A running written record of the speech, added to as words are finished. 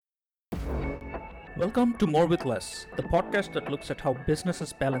Welcome to More with Less, the podcast that looks at how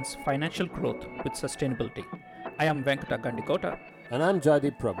businesses balance financial growth with sustainability. I am Venkata Gandikota. And I'm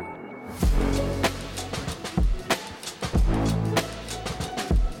Jaideep Prabhu.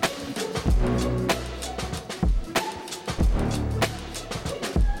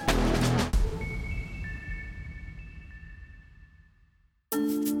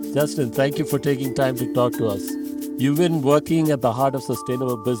 Justin, thank you for taking time to talk to us. You've been working at the heart of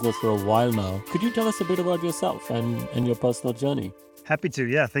sustainable business for a while now. Could you tell us a bit about yourself and your personal journey? Happy to.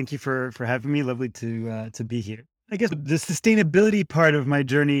 Yeah. Thank you for having me. Lovely to be here. I guess the sustainability part of my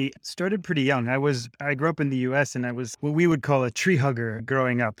journey started pretty young. I grew up in the US and I was what we would call a tree hugger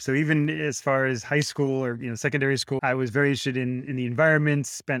growing up. So even as far as high school or secondary school, I was very interested in the environment,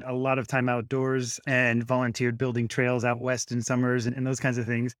 spent a lot of time outdoors and volunteered building trails out west in summers and those kinds of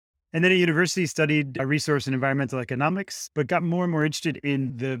things. And then at university, studied resource and environmental economics, but got more and more interested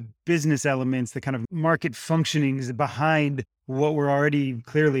in the business elements, the kind of market functionings behind what were already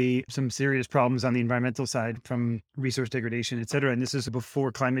clearly some serious problems on the environmental side from resource degradation, et cetera. And this is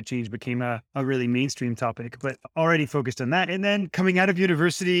before climate change became a really mainstream topic, but already focused on that. And then coming out of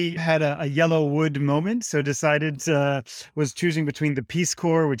university, had a yellow wood moment. So decided, was choosing between the Peace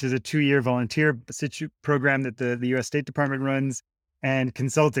Corps, which is a 2-year volunteer program that the US State Department runs, and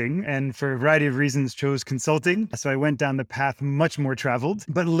consulting, and for a variety of reasons chose consulting. So I went down the path much more traveled,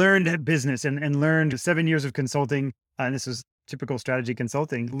 but learned business and learned 7 years of consulting. And this was typical strategy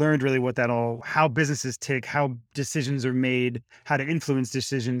consulting, learned really how businesses tick, how decisions are made, how to influence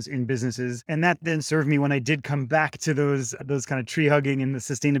decisions in businesses. And that then served me when I did come back to those kind of tree hugging and the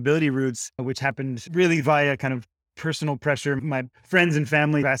sustainability roots, which happened really via kind of personal pressure. My friends and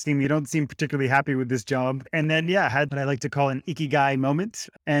family asking me, you don't seem particularly happy with this job. And then, had what I like to call an ikigai moment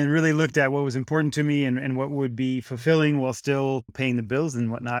and really looked at what was important to me and what would be fulfilling while still paying the bills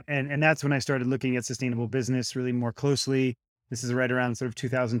and whatnot. And that's when I started looking at sustainable business really more closely. This is right around sort of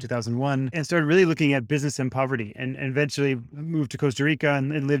 2000, 2001, and started really looking at business and poverty and eventually moved to Costa Rica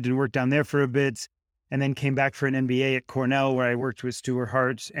and lived and worked down there for a bit. And then came back for an MBA at Cornell, where I worked with Stuart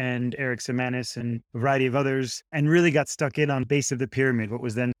Hart and Eric Semanis and a variety of others, and really got stuck in on base of the pyramid, what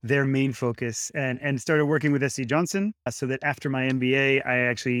was then their main focus, and started working with SC Johnson. So that after my MBA, I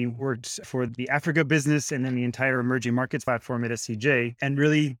actually worked for the Africa business and then the entire emerging markets platform at SCJ, and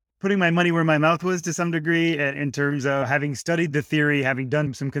really putting my money where my mouth was to some degree in terms of having studied the theory, having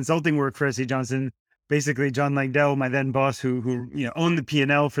done some consulting work for SC Johnson. Basically, John Langdell, my then boss, who owned the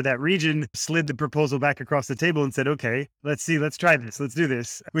P&L for that region, slid the proposal back across the table and said, "Okay, let's try this, let's do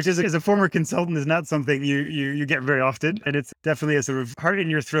this." Which is, as a former consultant, is not something you get very often, and it's definitely a sort of heart in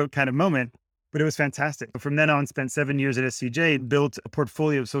your throat kind of moment. But it was fantastic. From then on, spent 7 years at SCJ, built a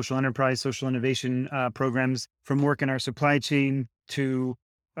portfolio of social enterprise, social innovation programs, from work in our supply chain to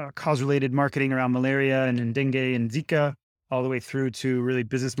cause-related marketing around malaria and dengue and Zika, all the way through to really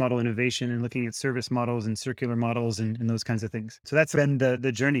business model innovation and looking at service models and circular models and those kinds of things. So that's been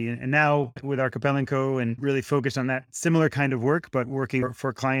the journey. And now with Archipel&Co and really focused on that similar kind of work, but working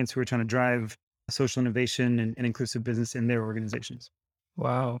for clients who are trying to drive social innovation and inclusive business in their organizations.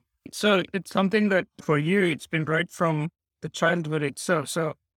 Wow. So it's something that for you, it's been right from the childhood itself.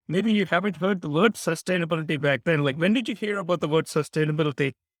 So maybe you haven't heard the word sustainability back then. Like, when did you hear about the word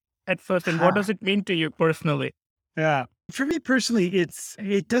sustainability at first? And what does it mean to you personally? Yeah. For me personally,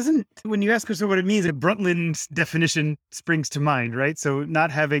 it doesn't, when you ask us what it means, a Brundtland definition springs to mind, right? So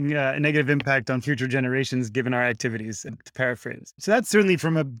not having a negative impact on future generations given our activities, to paraphrase. So that's certainly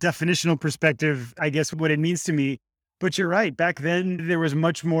from a definitional perspective, I guess, what it means to me. But you're right. Back then, there was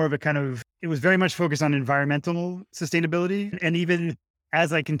much more of it was very much focused on environmental sustainability. And even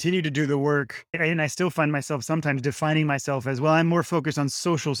as I continue to do the work, and I still find myself sometimes defining myself as, well, I'm more focused on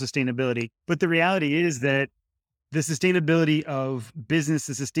social sustainability. But the reality is that the sustainability of business,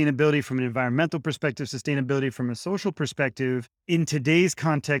 the sustainability from an environmental perspective, sustainability from a social perspective, in today's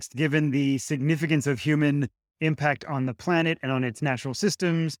context, given the significance of human impact on the planet and on its natural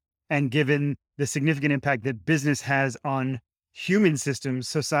systems, and given the significant impact that business has on human systems,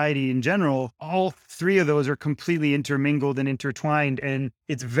 society in general, all three of those are completely intermingled and intertwined. And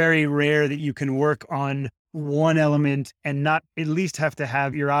it's very rare that you can work on one element and not at least have to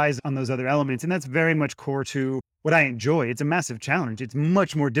have your eyes on those other elements. And that's very much core to what I enjoy. It's a massive challenge. It's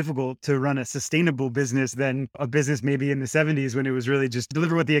much more difficult to run a sustainable business than a business maybe in the 70s when it was really just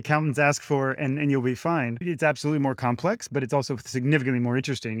deliver what the accountants ask for and you'll be fine. It's absolutely more complex, but it's also significantly more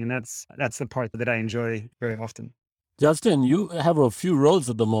interesting. And that's the part that I enjoy very often. Justin, you have a few roles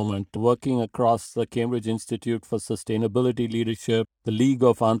at the moment, working across the Cambridge Institute for Sustainability Leadership, the League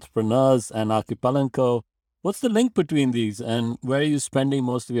of Entrepreneurs, and Archipel&Co. What's the link between these and where are you spending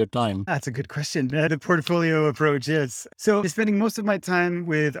most of your time? That's a good question. The portfolio approach is. So I'm spending most of my time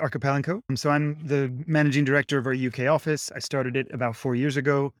with Archipel&Co. So I'm the managing director of our UK office. I started it about 4 years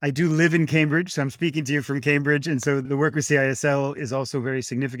ago. I do live in Cambridge, so I'm speaking to you from Cambridge. And so the work with CISL is also very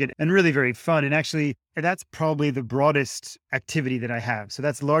significant and really very fun. And actually, that's probably the broadest activity that I have. So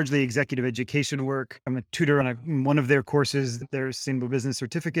that's largely executive education work. I'm a tutor on one of their courses, their Sustainable Business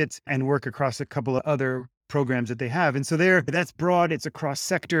Certificate, and work across a couple of other programs that they have. And so that's broad, it's across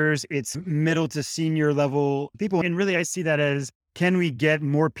sectors, it's middle to senior level people. And really, I see that as, can we get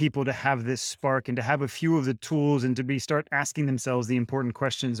more people to have this spark and to have a few of the tools and to start asking themselves the important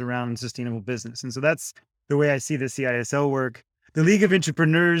questions around sustainable business? And so that's the way I see the CISL work. The League of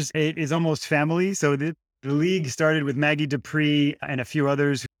Entrepreneurs is almost family. So the league started with Maggie Dupree and a few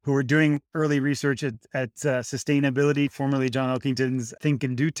others who were doing early research at sustainability, formerly John Elkington's Think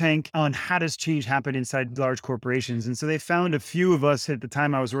and Do Tank, on how does change happen inside large corporations. And so they found a few of us at the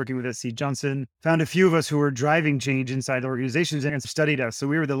time I was working with SC Johnson, found a few of us who were driving change inside organizations and studied us. So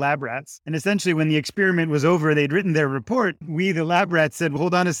we were the lab rats. And essentially when the experiment was over, they'd written their report. We, the lab rats, said, well,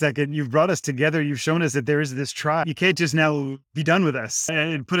 hold on a second. You've brought us together. You've shown us that there is this tribe. You can't just now be done with us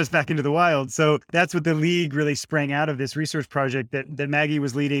and put us back into the wild. So that's what the league really sprang out of, this research project that Maggie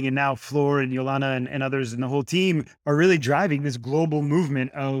was leading. And now Floor and Yolana and others and the whole team are really driving this global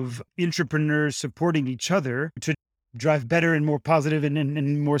movement of entrepreneurs supporting each other to drive better and more positive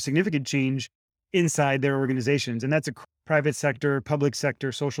and more significant change inside their organizations. And that's a private sector, public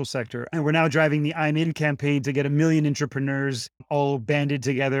sector, social sector. And we're now driving the I'm In campaign to get 1 million entrepreneurs all banded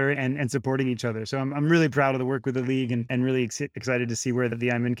together and supporting each other. So I'm really proud of the work with the league and really excited to see where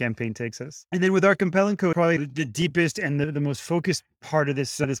the I'm In campaign takes us. And then with Archipel&Co, probably the deepest and the most focused part of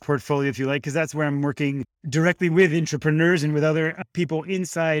this portfolio, if you like, because that's where I'm working directly with entrepreneurs and with other people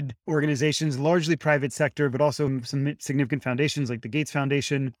inside organizations, largely private sector, but also some significant foundations like the Gates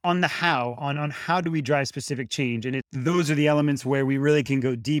Foundation, on the how, on how do we drive specific change. And those are the elements where we really can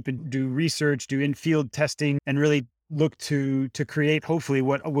go deep and do research, do in-field testing, and really look to create hopefully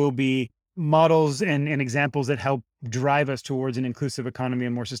what will be models and examples that help drive us towards an inclusive economy,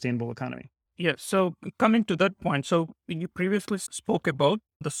 a more sustainable economy. Yeah. So coming to that point, so you previously spoke about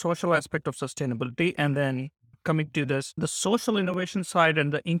the social aspect of sustainability, and then coming to the social innovation side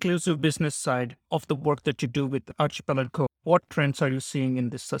and the inclusive business side of the work that you do with Archipel&Co. What trends are you seeing in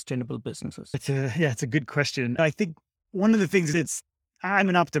these sustainable businesses? It's a good question. I think one of the things I'm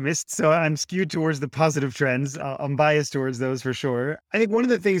an optimist, so I'm skewed towards the positive trends. I'm biased towards those for sure. I think one of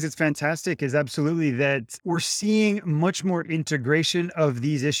the things that's fantastic is absolutely that we're seeing much more integration of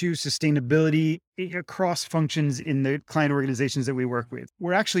these issues, sustainability, across functions in the client organizations that we work with.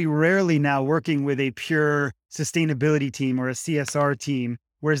 We're actually rarely now working with a pure sustainability team or a CSR team,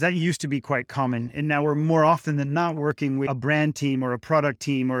 whereas that used to be quite common. And now we're more often than not working with a brand team or a product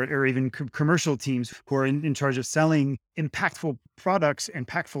team or even commercial teams who are in charge of selling impactful products,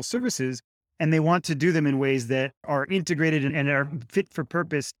 impactful services. And they want to do them in ways that are integrated and are fit for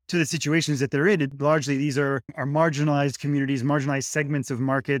purpose to the situations that they're in. And largely, these are marginalized communities, marginalized segments of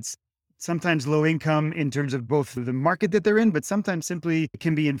markets, sometimes low income in terms of both the market that they're in, but sometimes simply it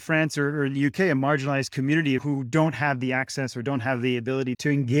can be in France or in the UK, a marginalized community who don't have the access or don't have the ability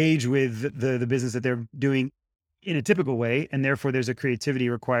to engage with the business that they're doing in a typical way. And therefore there's a creativity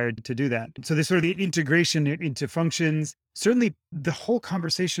required to do that. So this sort of the integration into functions, certainly the whole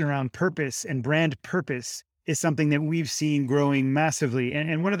conversation around purpose and brand purpose is something that we've seen growing massively.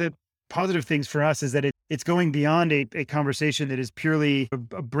 And one of the positive things for us is that it's going beyond a conversation that is purely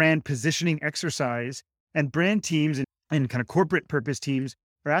a brand positioning exercise, and brand teams and kind of corporate purpose teams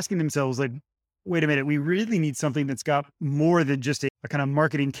are asking themselves like, wait a minute, we really need something that's got more than just a kind of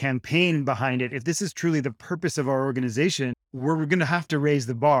marketing campaign behind it. If this is truly the purpose of our organization, we're going to have to raise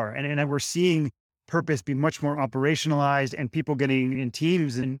the bar. And we're seeing purpose be much more operationalized and people getting in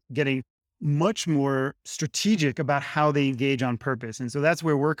teams and getting much more strategic about how they engage on purpose. And so that's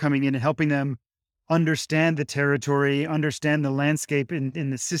where we're coming in and helping them understand the territory, understand the landscape in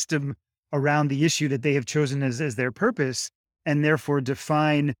the system around the issue that they have chosen as their purpose, and therefore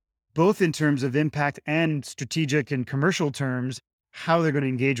define both in terms of impact and strategic and commercial terms, how they're going to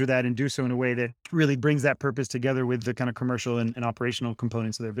engage with that and do so in a way that really brings that purpose together with the kind of commercial and operational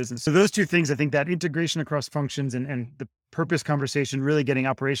components of their business. So those two things, I think that integration across functions and the purpose conversation really getting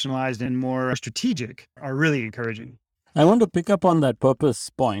operationalized and more strategic are really encouraging. I want to pick up on that purpose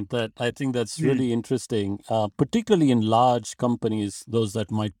point that I think that's really interesting, particularly in large companies, those that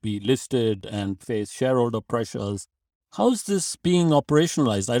might be listed and face shareholder pressures. How's this being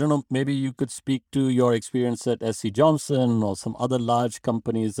operationalized? I don't know, maybe you could speak to your experience at SC Johnson or some other large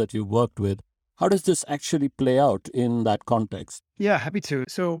companies that you worked with. How does this actually play out in that context? Yeah, happy to.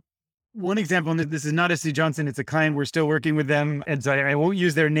 So one example, and this is not SC Johnson, it's a client, we're still working with them. And so I won't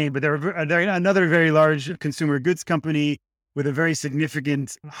use their name, but they're another very large consumer goods company with a very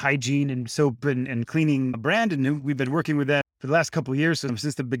significant hygiene and soap and cleaning brand. And we've been working with them for the last couple of years, so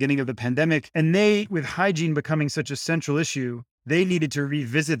since the beginning of the pandemic. And they, with hygiene becoming such a central issue, they needed to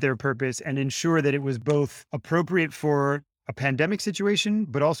revisit their purpose and ensure that it was both appropriate for a pandemic situation,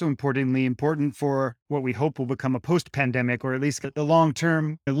 but also importantly, important for what we hope will become a post-pandemic, or at least the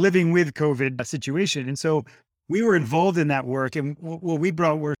long-term living with COVID situation. And so we were involved in that work. And what we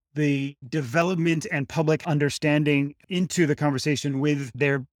brought were the development and public understanding into the conversation with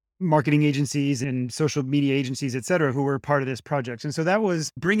their marketing agencies and social media agencies, et cetera, who were part of this project. And so that was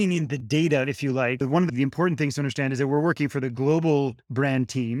bringing in the data, if you like. One of the important things to understand is that we're working for the global brand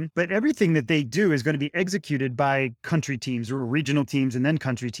team, but everything that they do is going to be executed by country teams or regional teams and then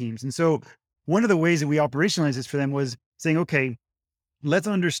country teams. And so one of the ways that we operationalized this for them was saying, okay, let's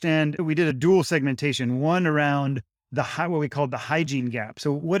understand, we did a dual segmentation, one around what we called the hygiene gap.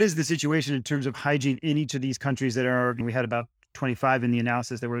 So what is the situation in terms of hygiene in each of these countries we had about 25 in the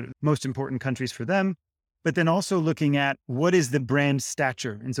analysis that were most important countries for them, but then also looking at what is the brand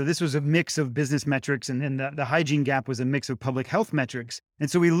stature. And so this was a mix of business metrics, and then the hygiene gap was a mix of public health metrics. And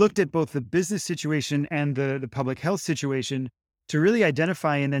so we looked at both the business situation and the public health situation to really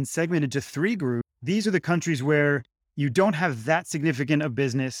identify and then segment into three groups. These are the countries where you don't have that significant a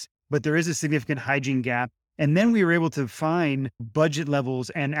business, but there is a significant hygiene gap. And then we were able to find budget levels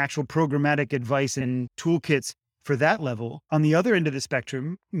and actual programmatic advice and toolkits for that level. On the other end of the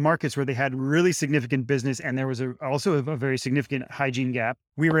spectrum, markets where they had really significant business and there was also a very significant hygiene gap,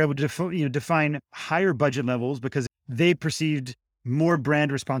 we were able to define higher budget levels because they perceived more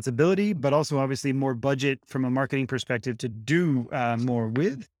brand responsibility, but also obviously more budget from a marketing perspective to do more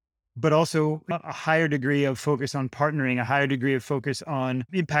with, but also a higher degree of focus on partnering, a higher degree of focus on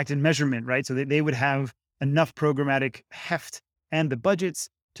impact and measurement, right? So that they would have enough programmatic heft and the budgets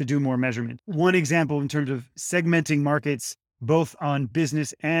to do more measurement. One example in terms of segmenting markets, both on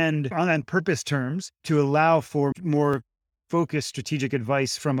business and on purpose terms, to allow for more focused strategic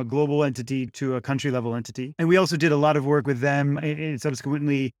advice from a global entity to a country level entity. And we also did a lot of work with them and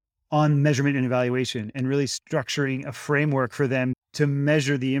subsequently on measurement and evaluation and really structuring a framework for them to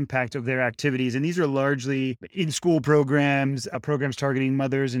measure the impact of their activities. And these are largely in-school programs, programs targeting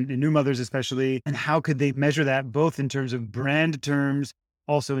mothers and new mothers especially. And how could they measure that both in terms of brand terms,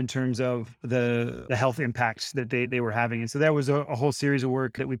 also in terms of the health impacts that they were having. And so that was a whole series of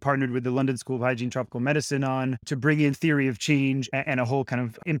work that we partnered with the London School of Hygiene Tropical Medicine on to bring in theory of change and a whole kind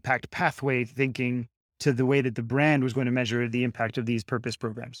of impact pathway thinking to the way that the brand was going to measure the impact of these purpose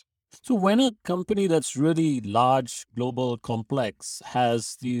programs. So when a company that's really large, global, complex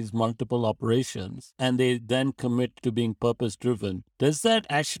has these multiple operations and they then commit to being purpose driven, does that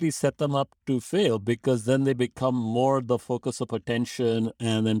actually set them up to fail? Because then they become more the focus of attention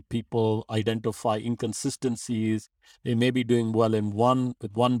and then people identify inconsistencies. They may be doing well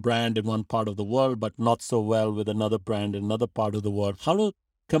with one brand in one part of the world, but not so well with another brand in another part of the world. How do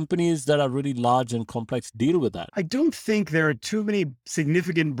companies that are really large and complex deal with that? I don't think there are too many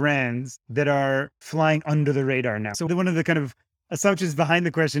significant brands that are flying under the radar now. So one of the kind of assumptions behind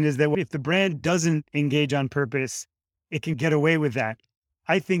the question is that if the brand doesn't engage on purpose, it can get away with that.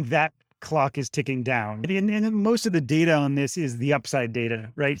 I think that clock is ticking down. And most of the data on this is the upside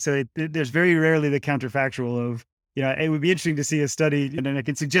data, right? So there's very rarely the counterfactual of, it would be interesting to see a study, and I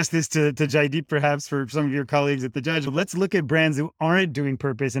can suggest this to Jaideep perhaps for some of your colleagues at the Judge. Let's look at brands who aren't doing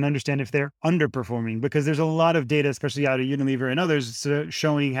purpose and understand if they're underperforming, because there's a lot of data, especially out of Unilever and others,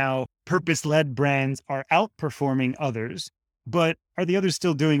 showing how purpose-led brands are outperforming others, but are the others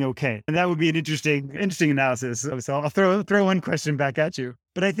still doing okay? And that would be an interesting analysis. So I'll throw one question back at you.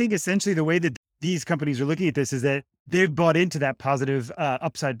 But I think essentially the way that these companies are looking at this is that they've bought into that positive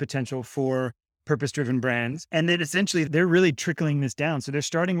upside potential for purpose-driven brands. And then essentially they're really trickling this down. So they're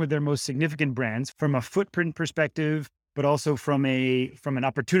starting with their most significant brands from a footprint perspective, but also from an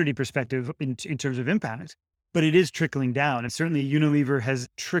opportunity perspective in terms of impact. But it is trickling down. And certainly Unilever has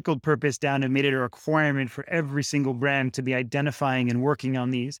trickled purpose down and made it a requirement for every single brand to be identifying and working on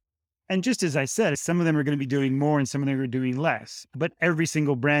these. And just as I said, some of them are going to be doing more and some of them are doing less. But every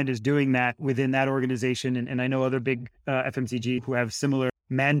single brand is doing that within that organization. And I know other big FMCG who have similar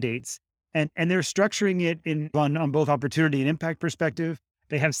mandates. And they're structuring it on both opportunity and impact perspective.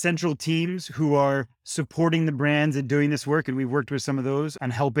 They have central teams who are supporting the brands and doing this work. And we've worked with some of those on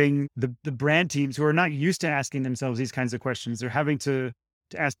helping the brand teams who are not used to asking themselves these kinds of questions. They're having to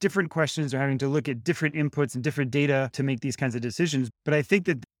ask different questions. They're having to look at different inputs and different data to make these kinds of decisions. But I think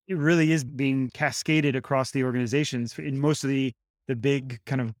that it really is being cascaded across the organizations in most of the big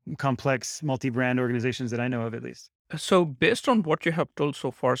kind of complex multi-brand organizations that I know of, at least. So based on what you have told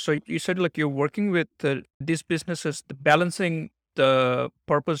so far, so you said like you're working with these businesses, balancing the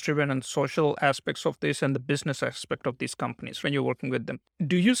purpose-driven and social aspects of this and the business aspect of these companies when you're working with them.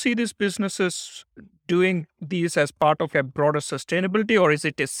 Do you see these businesses doing these as part of a broader sustainability, or is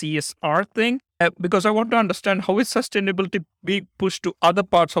it a CSR thing? Because I want to understand how is sustainability being pushed to other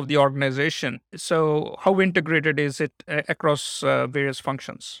parts of the organization. So how integrated is it across various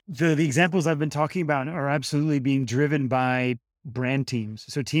functions? The examples I've been talking about are absolutely being driven by brand teams.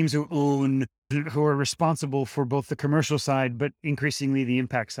 So teams who are responsible for both the commercial side, but increasingly the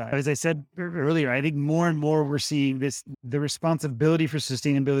impact side. As I said earlier, I think more and more we're seeing the responsibility for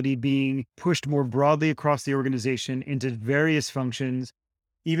sustainability being pushed more broadly across the organization into various functions,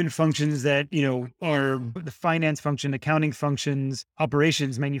 even functions that, are the finance function, accounting functions,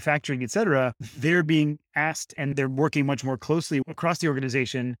 operations, manufacturing, et cetera. They're being asked and they're working much more closely across the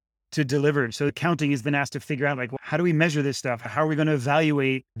organization to deliver. So accounting has been asked to figure out, like, how do we measure this stuff? How are we going to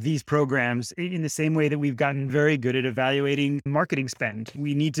evaluate these programs in the same way that we've gotten very good at evaluating marketing spend?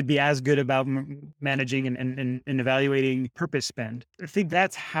 We need to be as good about managing and evaluating purpose spend. I think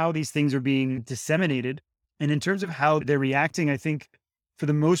that's how these things are being disseminated. And in terms of how they're reacting, I think for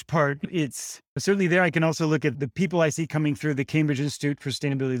the most part, it's certainly there. I can also look at the people I see coming through the Cambridge Institute for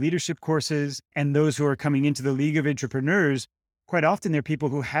Sustainability Leadership courses and those who are coming into the League of Entrepreneurs. Quite often they're people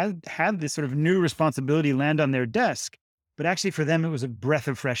who had this sort of new responsibility land on their desk, but actually for them, it was a breath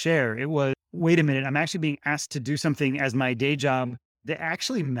of fresh air. It was, wait a minute, I'm actually being asked to do something as my day job that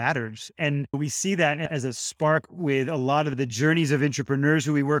actually matters. And we see that as a spark with a lot of the journeys of entrepreneurs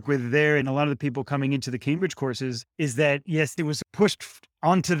who we work with there. And a lot of the people coming into the Cambridge courses is that, yes, it was pushed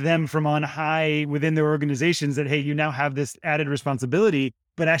onto them from on high within their organizations that, hey, you now have this added responsibility.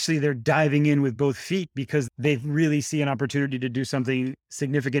 But actually they're diving in with both feet because they really see an opportunity to do something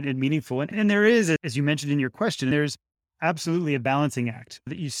significant and meaningful. And there is, as you mentioned in your question, there's absolutely a balancing act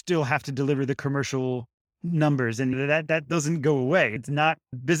that you still have to deliver the commercial numbers, and that doesn't go away. It's not,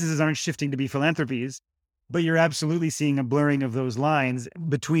 businesses aren't shifting to be philanthropies, but you're absolutely seeing a blurring of those lines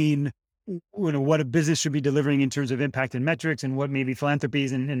between what a business should be delivering in terms of impact and metrics and what maybe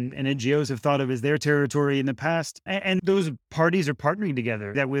philanthropies and NGOs have thought of as their territory in the past. And those parties are partnering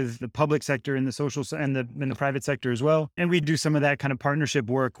together, that with the public sector and the social and the private sector as well. And we do some of that kind of partnership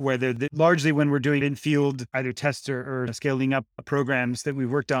work where largely when we're doing in-field either tests or scaling up programs that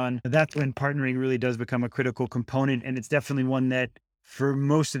we've worked on, that's when partnering really does become a critical component. And it's definitely one that for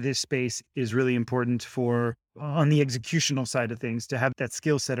most of this space is really important for on the executional side of things to have that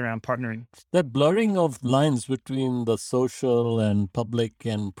skill set around partnering. That blurring of lines between the social and public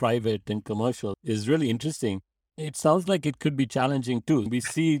and private and commercial is really interesting. It sounds like it could be challenging too. We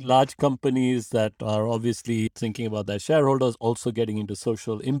see large companies that are obviously thinking about their shareholders, also getting into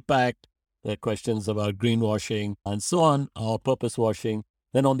social impact. There are questions about greenwashing and so on, or purpose washing.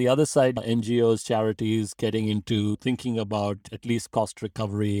 Then on the other side, NGOs, charities getting into thinking about at least cost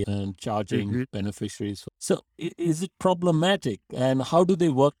recovery and charging beneficiaries. So is it problematic? And how do they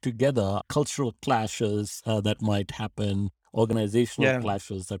work together? Cultural clashes that might happen, organizational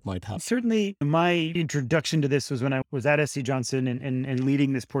clashes that might happen. Certainly my introduction to this was when I was at SC Johnson and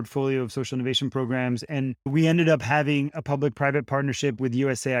leading this portfolio of social innovation programs. And we ended up having a public-private partnership with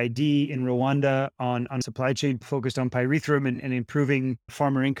USAID in Rwanda on supply chain focused on pyrethrum and improving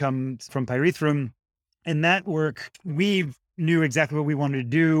farmer income from pyrethrum. And that work, we knew exactly what we wanted to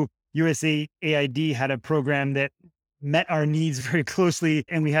do. USAID had a program that met our needs very closely.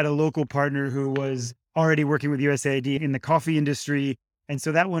 And we had a local partner who was already working with USAID in the coffee industry. And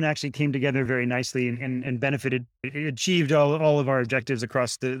so that one actually came together very nicely and benefited, it achieved all of our objectives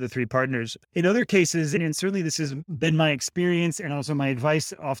across the three partners. In other cases, and certainly this has been my experience and also my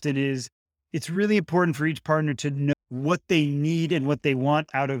advice often is, it's really important for each partner to know what they need and what they want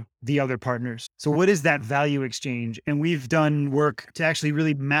out of the other partners. So what is that value exchange? And we've done work to actually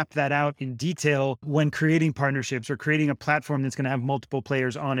really map that out in detail when creating partnerships or creating a platform that's going to have multiple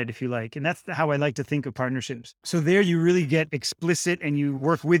players on it, if you like. And that's how I like to think of partnerships. So there you really get explicit and you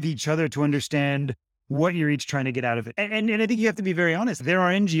work with each other to understand what you're each trying to get out of it. And I think you have to be very honest. There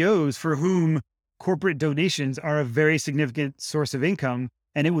are NGOs for whom corporate donations are a very significant source of income.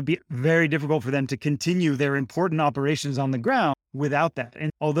 And it would be very difficult for them to continue their important operations on the ground without that. And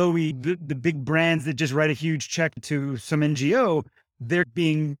although the big brands that just write a huge check to some NGO, they're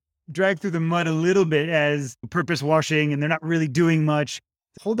being dragged through the mud a little bit as purpose washing, and they're not really doing much.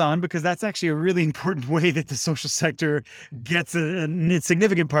 Hold on, because that's actually a really important way that the social sector gets a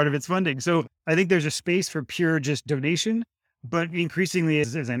significant part of its funding. So I think there's a space for pure just donation. But increasingly,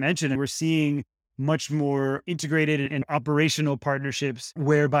 as I mentioned, we're seeing much more integrated and operational partnerships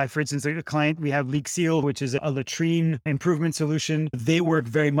whereby, for instance, like a client, we have Leak Seal, which is a latrine improvement solution. They work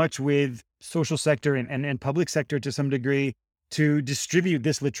very much with social sector and public sector to some degree to distribute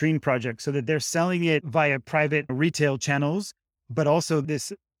this latrine project so that they're selling it via private retail channels, but also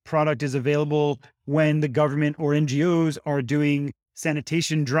this product is available when the government or NGOs are doing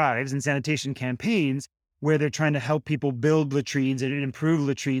sanitation drives and sanitation campaigns where they're trying to help people build latrines and improve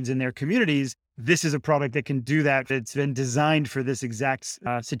latrines in their communities. This is a product that can do that. It's been designed for this exact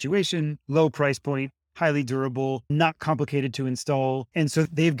situation, low price point, highly durable, not complicated to install. And so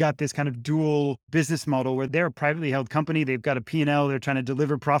they've got this kind of dual business model where they're a privately held company. They've got a P&L. They're trying to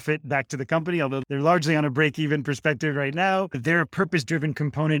deliver profit back to the company, although they're largely on a break-even perspective right now. They're a purpose-driven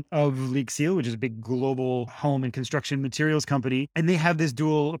component of Leak Seal, which is a big global home and construction materials company. And they have this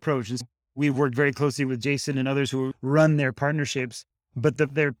dual approach. And we've worked very closely with Jason and others who run their partnerships, but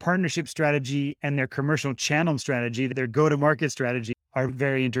their partnership strategy and their commercial channel strategy, their go-to-market strategy are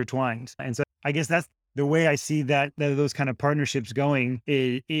very intertwined. And so I guess that's the way I see that those kind of partnerships going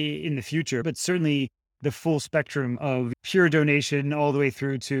in the future, but certainly the full spectrum of pure donation all the way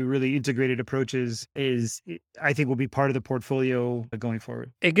through to really integrated approaches I think will be part of the portfolio going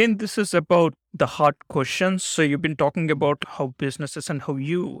forward. Again, this is about the hard questions. So you've been talking about how businesses and how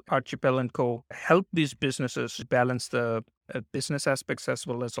you, Archipel&Co, help these businesses balance the business aspects as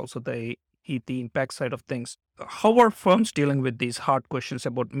well as also the impact side of things. How are firms dealing with these hard questions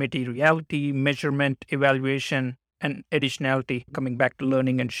about materiality, measurement, evaluation, and additionality, coming back to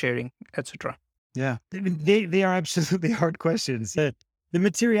learning and sharing, etc.? Yeah, they are absolutely hard questions. The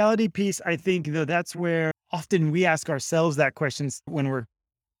materiality piece, I think, though, that's where often we ask ourselves that questions when we're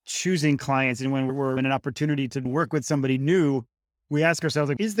choosing clients and when we're in an opportunity to work with somebody new. We ask ourselves,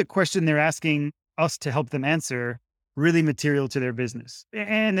 like, is the question they're asking us to help them answer really material to their business?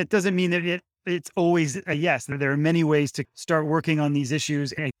 And it doesn't mean that it's always a yes. There are many ways to start working on these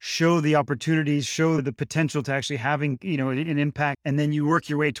issues and show the opportunities, show the potential to actually having, an impact. And then you work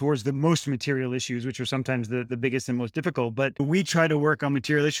your way towards the most material issues, which are sometimes the biggest and most difficult. But we try to work on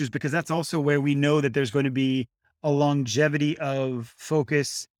material issues because that's also where we know that there's going to be a longevity of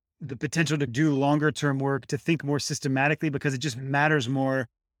focus, the potential to do longer term work, to think more systematically, because it just matters more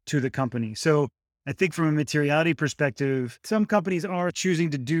to the company. So I think from a materiality perspective, some companies are choosing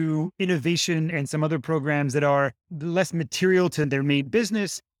to do innovation and some other programs that are less material to their main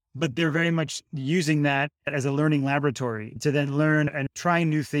business, but they're very much using that as a learning laboratory to then learn and try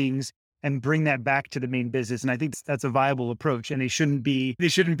new things and bring that back to the main business. And I think that's a viable approach. And they shouldn't be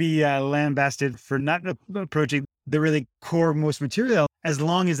lambasted for not approaching the really core, most material, as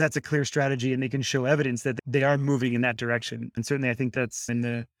long as that's a clear strategy and they can show evidence that they are moving in that direction. And certainly I think that's in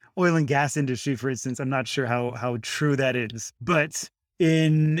the oil and gas industry, for instance. I'm not sure how true that is, but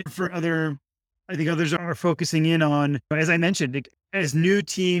I think others are focusing in on, as I mentioned, as new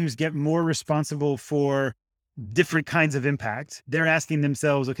teams get more responsible for different kinds of impact, they're asking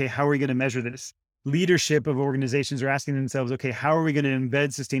themselves, okay, how are we going to measure this? Leadership of organizations are asking themselves, okay, how are we going to embed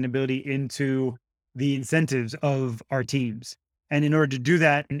sustainability into the incentives of our teams? And in order to do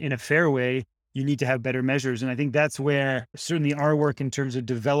that in a fair way, you need to have better measures. And I think that's where certainly our work in terms of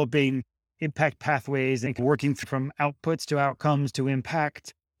developing impact pathways and working from outputs to outcomes to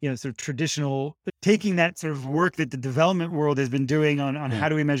impact, sort of traditional, taking that sort of work that the development world has been doing on how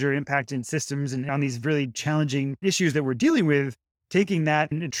do we measure impact in systems and on these really challenging issues that we're dealing with, taking that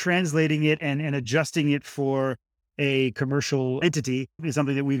and translating it and adjusting it for a commercial entity is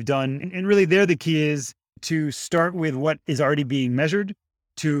something that we've done. And really there, the key is to start with what is already being measured,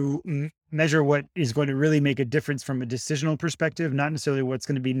 to measure what is going to really make a difference from a decisional perspective, not necessarily what's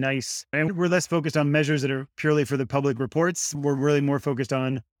going to be nice. And we're less focused on measures that are purely for the public reports. We're really more focused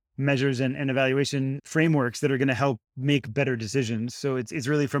on measures and evaluation frameworks that are going to help make better decisions. So it's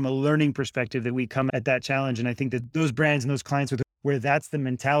really from a learning perspective that we come at that challenge. And I think that those brands and those clients where that's the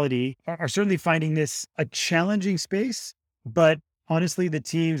mentality are certainly finding this a challenging space. But honestly, the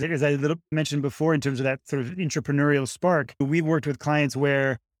teams, as I mentioned before, in terms of that sort of entrepreneurial spark, we've worked with clients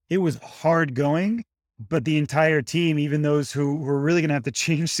where it was hard going, but the entire team, even those who were really going to have to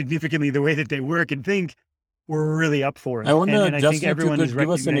change significantly the way that they work and think, were really up for it. I wonder, and I Justin, think if you everyone is could give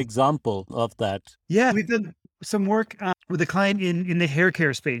us an recognizing. example of that. Yeah, we've done some work with a client in the hair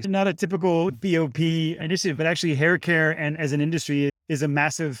care space. Not a typical BOP initiative, but actually hair care and as an industry is a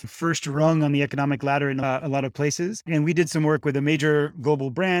massive first rung on the economic ladder in a lot of places. And we did some work with a major global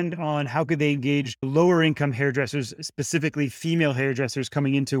brand on how could they engage lower income hairdressers, specifically female hairdressers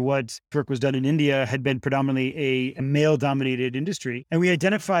coming into what work was done in India had been predominantly a male dominated industry. And we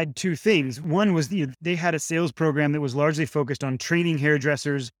identified two things. One was they had a sales program that was largely focused on training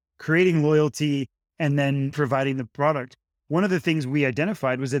hairdressers, creating loyalty, and then providing the product. One of the things we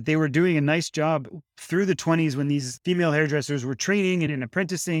identified was that they were doing a nice job through the 20s when these female hairdressers were training and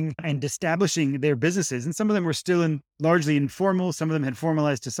apprenticing and establishing their businesses. And some of them were still largely informal. Some of them had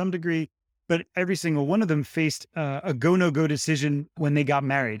formalized to some degree, but every single one of them faced a go, no go decision when they got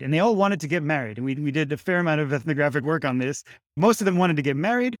married. And they all wanted to get married. And we did a fair amount of ethnographic work on this. Most of them wanted to get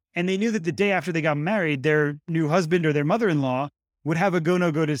married. And they knew that the day after they got married, their new husband or their mother-in-law would have a go,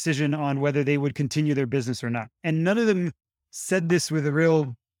 no go decision on whether they would continue their business or not. And none of them said this with a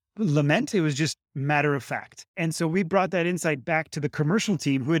real lament. It was just matter of fact. And so we brought that insight back to the commercial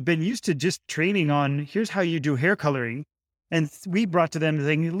team who had been used to just training on here's how you do hair coloring. And we brought to them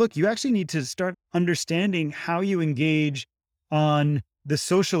saying, look, you actually need to start understanding how you engage on the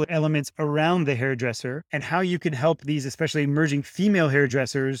social elements around the hairdresser and how you can help these, especially emerging female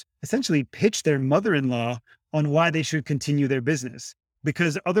hairdressers, essentially pitch their mother-in-law on why they should continue their business.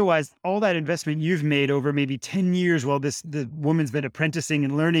 Because otherwise, all that investment you've made over maybe 10 years while the woman's been apprenticing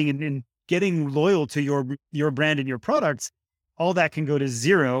and learning and getting loyal to your brand and your products, all that can go to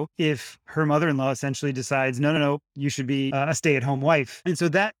zero if her mother-in-law essentially decides, no, you should be a stay-at-home wife. And so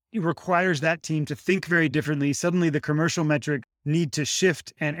that requires that team to think very differently. Suddenly the commercial metric need to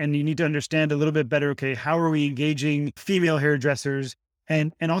shift and you need to understand a little bit better, okay, how are we engaging female hairdressers?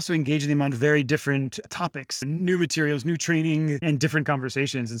 And also engaging them on very different topics, new materials, new training, and different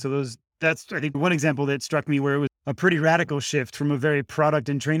conversations. And so that's, I think, one example that struck me where it was a pretty radical shift from a very product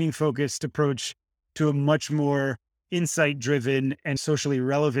and training focused approach to a much more insight driven and socially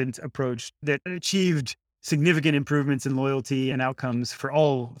relevant approach that achieved significant improvements in loyalty and outcomes for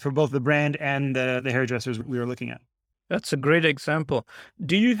both the brand and the hairdressers we were looking at. That's a great example.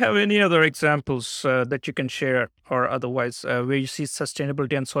 Do you have any other examples that you can share or otherwise where you see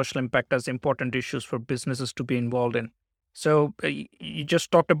sustainability and social impact as important issues for businesses to be involved in? So you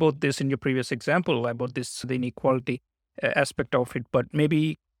just talked about this in your previous example about the inequality aspect of it, but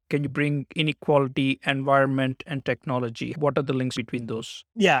maybe can you bring inequality, environment, and technology? What are the links between those?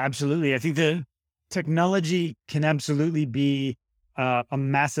 Yeah, absolutely. I think the technology can absolutely be a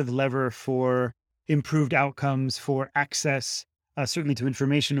massive lever for improved outcomes, for access, certainly to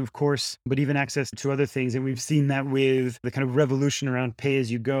information, of course, but even access to other things. And we've seen that with the kind of revolution around pay as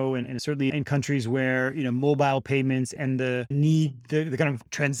you go. And certainly in countries where, mobile payments and the kind of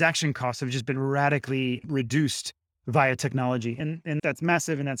transaction costs have just been radically reduced via technology. And that's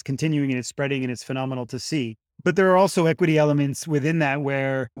massive and that's continuing and it's spreading and it's phenomenal to see. But there are also equity elements within that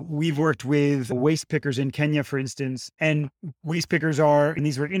where we've worked with waste pickers in Kenya, for instance, and waste pickers and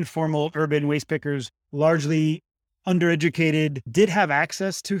these were informal urban waste pickers, largely undereducated, did have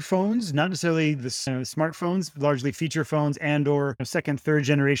access to phones, not necessarily the smartphones, largely feature phones and or second, third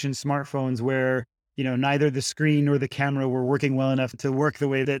generation smartphones where neither the screen nor the camera were working well enough to work the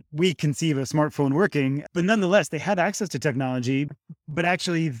way that we conceive a smartphone working. But nonetheless, they had access to technology, but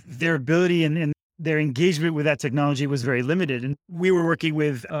actually their ability and their engagement with that technology was very limited. And we were working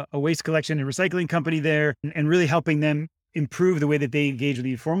with a waste collection and recycling company there and really helping them improve the way that they engage with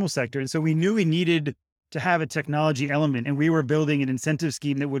the informal sector. And so we knew we needed to have a technology element and we were building an incentive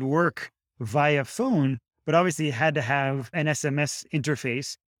scheme that would work via phone, but obviously it had to have an SMS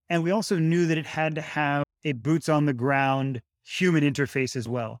interface. And we also knew that it had to have a boots on the ground human interface as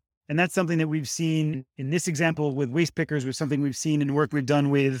well. And that's something that we've seen in this example with waste pickers, was something we've seen in work we've done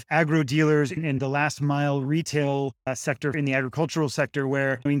with agro dealers in the last mile retail sector, in the agricultural sector,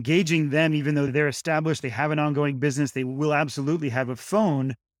 where engaging them, even though they're established, they have an ongoing business, they will absolutely have a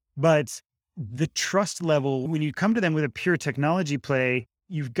phone. But the trust level, when you come to them with a pure technology play,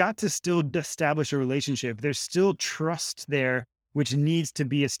 you've got to still establish a relationship. There's still trust there, which needs to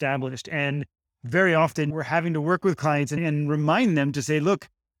be established. And very often we're having to work with clients and remind them to say, look,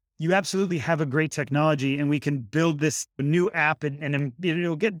 you absolutely have a great technology and we can build this new app and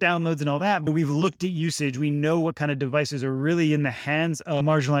it'll get downloads and all that. But we've looked at usage. We know what kind of devices are really in the hands of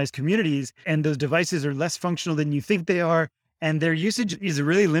marginalized communities. And those devices are less functional than you think they are. And their usage is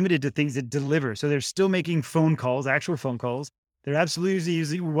really limited to things that deliver. So they're still making phone calls, actual phone calls. They're absolutely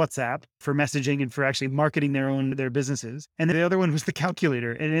using WhatsApp for messaging and for actually marketing their businesses. And the other one was the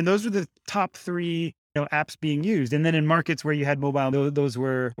calculator. And those were the top three apps being used. And then in markets where you had mobile, those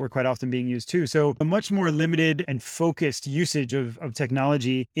were quite often being used too. So a much more limited and focused usage of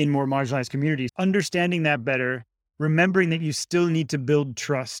technology in more marginalized communities. Understanding that better, remembering that you still need to build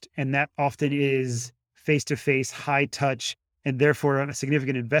trust. And that often is face-to-face, high touch, and therefore a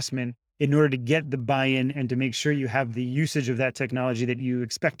significant investment in order to get the buy-in and to make sure you have the usage of that technology that you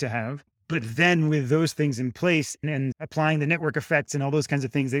expect to have. But then with those things in place and applying the network effects and all those kinds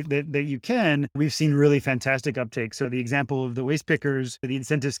of things that you can, we've seen really fantastic uptake. So the example of the waste pickers, the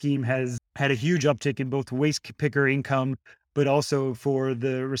incentive scheme has had a huge uptick in both waste picker income, but also for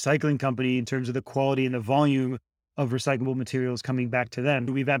the recycling company in terms of the quality and the volume of recyclable materials coming back to them.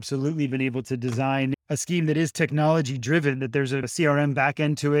 We've absolutely been able to design a scheme that is technology driven, that there's a CRM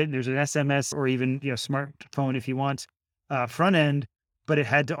backend to it, and there's an SMS or even smartphone if you want front end, but it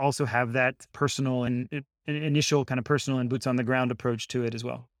had to also have that personal and initial kind of personal and boots on the ground approach to it as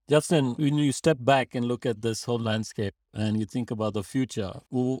well. Justin, when you step back and look at this whole landscape and you think about the future,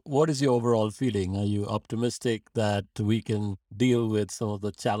 what is your overall feeling? Are you optimistic that we can deal with some of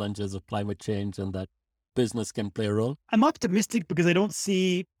the challenges of climate change and that business can play a role? I'm optimistic because I don't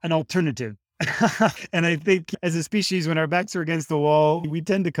see an alternative. And I think as a species, when our backs are against the wall, we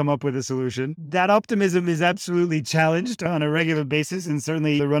tend to come up with a solution. That optimism is absolutely challenged on a regular basis. And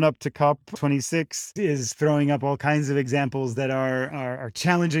certainly the run up to COP26 is throwing up all kinds of examples that are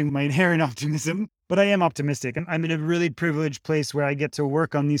challenging my inherent optimism. But I am optimistic. I'm in a really privileged place where I get to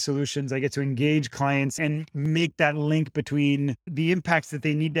work on these solutions. I get to engage clients and make that link between the impacts that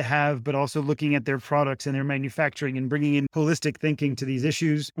they need to have, but also looking at their products and their manufacturing and bringing in holistic thinking to these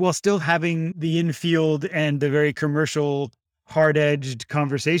issues while still having the in-field and the very commercial hard-edged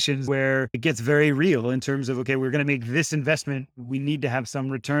conversations where it gets very real in terms of, okay, we're going to make this investment. We need to have some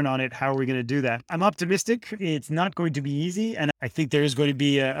return on it. How are we going to do that? I'm optimistic. It's not going to be easy. And I think there is going to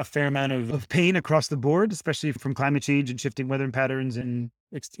be a fair amount of pain across the board, especially from climate change and shifting weather patterns and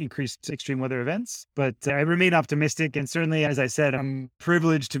increased extreme weather events. But I remain optimistic. And certainly, as I said, I'm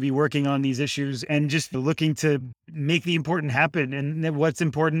privileged to be working on these issues and just looking to make the important happen. And what's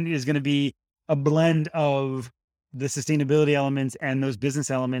important is going to be a blend of the sustainability elements and those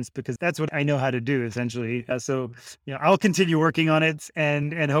business elements, because that's what I know how to do essentially. So, I'll continue working on it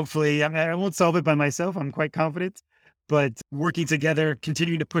and hopefully I won't solve it by myself. I'm quite confident, but working together,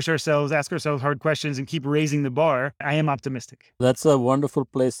 continuing to push ourselves, ask ourselves hard questions and keep raising the bar. I am optimistic. That's a wonderful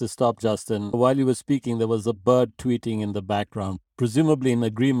place to stop, Justin. While you were speaking, there was a bird tweeting in the background, presumably in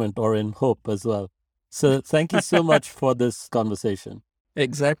agreement or in hope as well. So thank you so much for this conversation.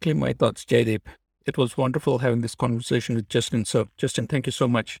 Exactly my thoughts, Jaideep. It was wonderful having this conversation with Justin. So, Justin, thank you so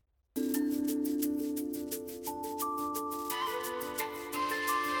much.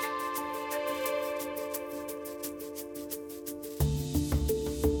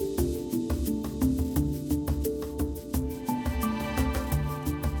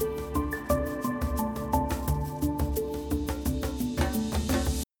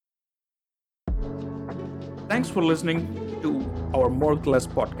 Thanks for listening to our More with Less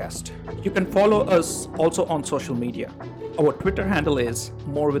podcast. You can follow us also on social media. Our Twitter handle is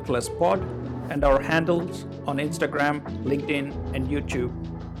More with Less Pod, and our handles on Instagram, LinkedIn, and YouTube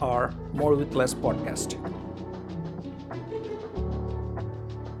are More with Less Podcast.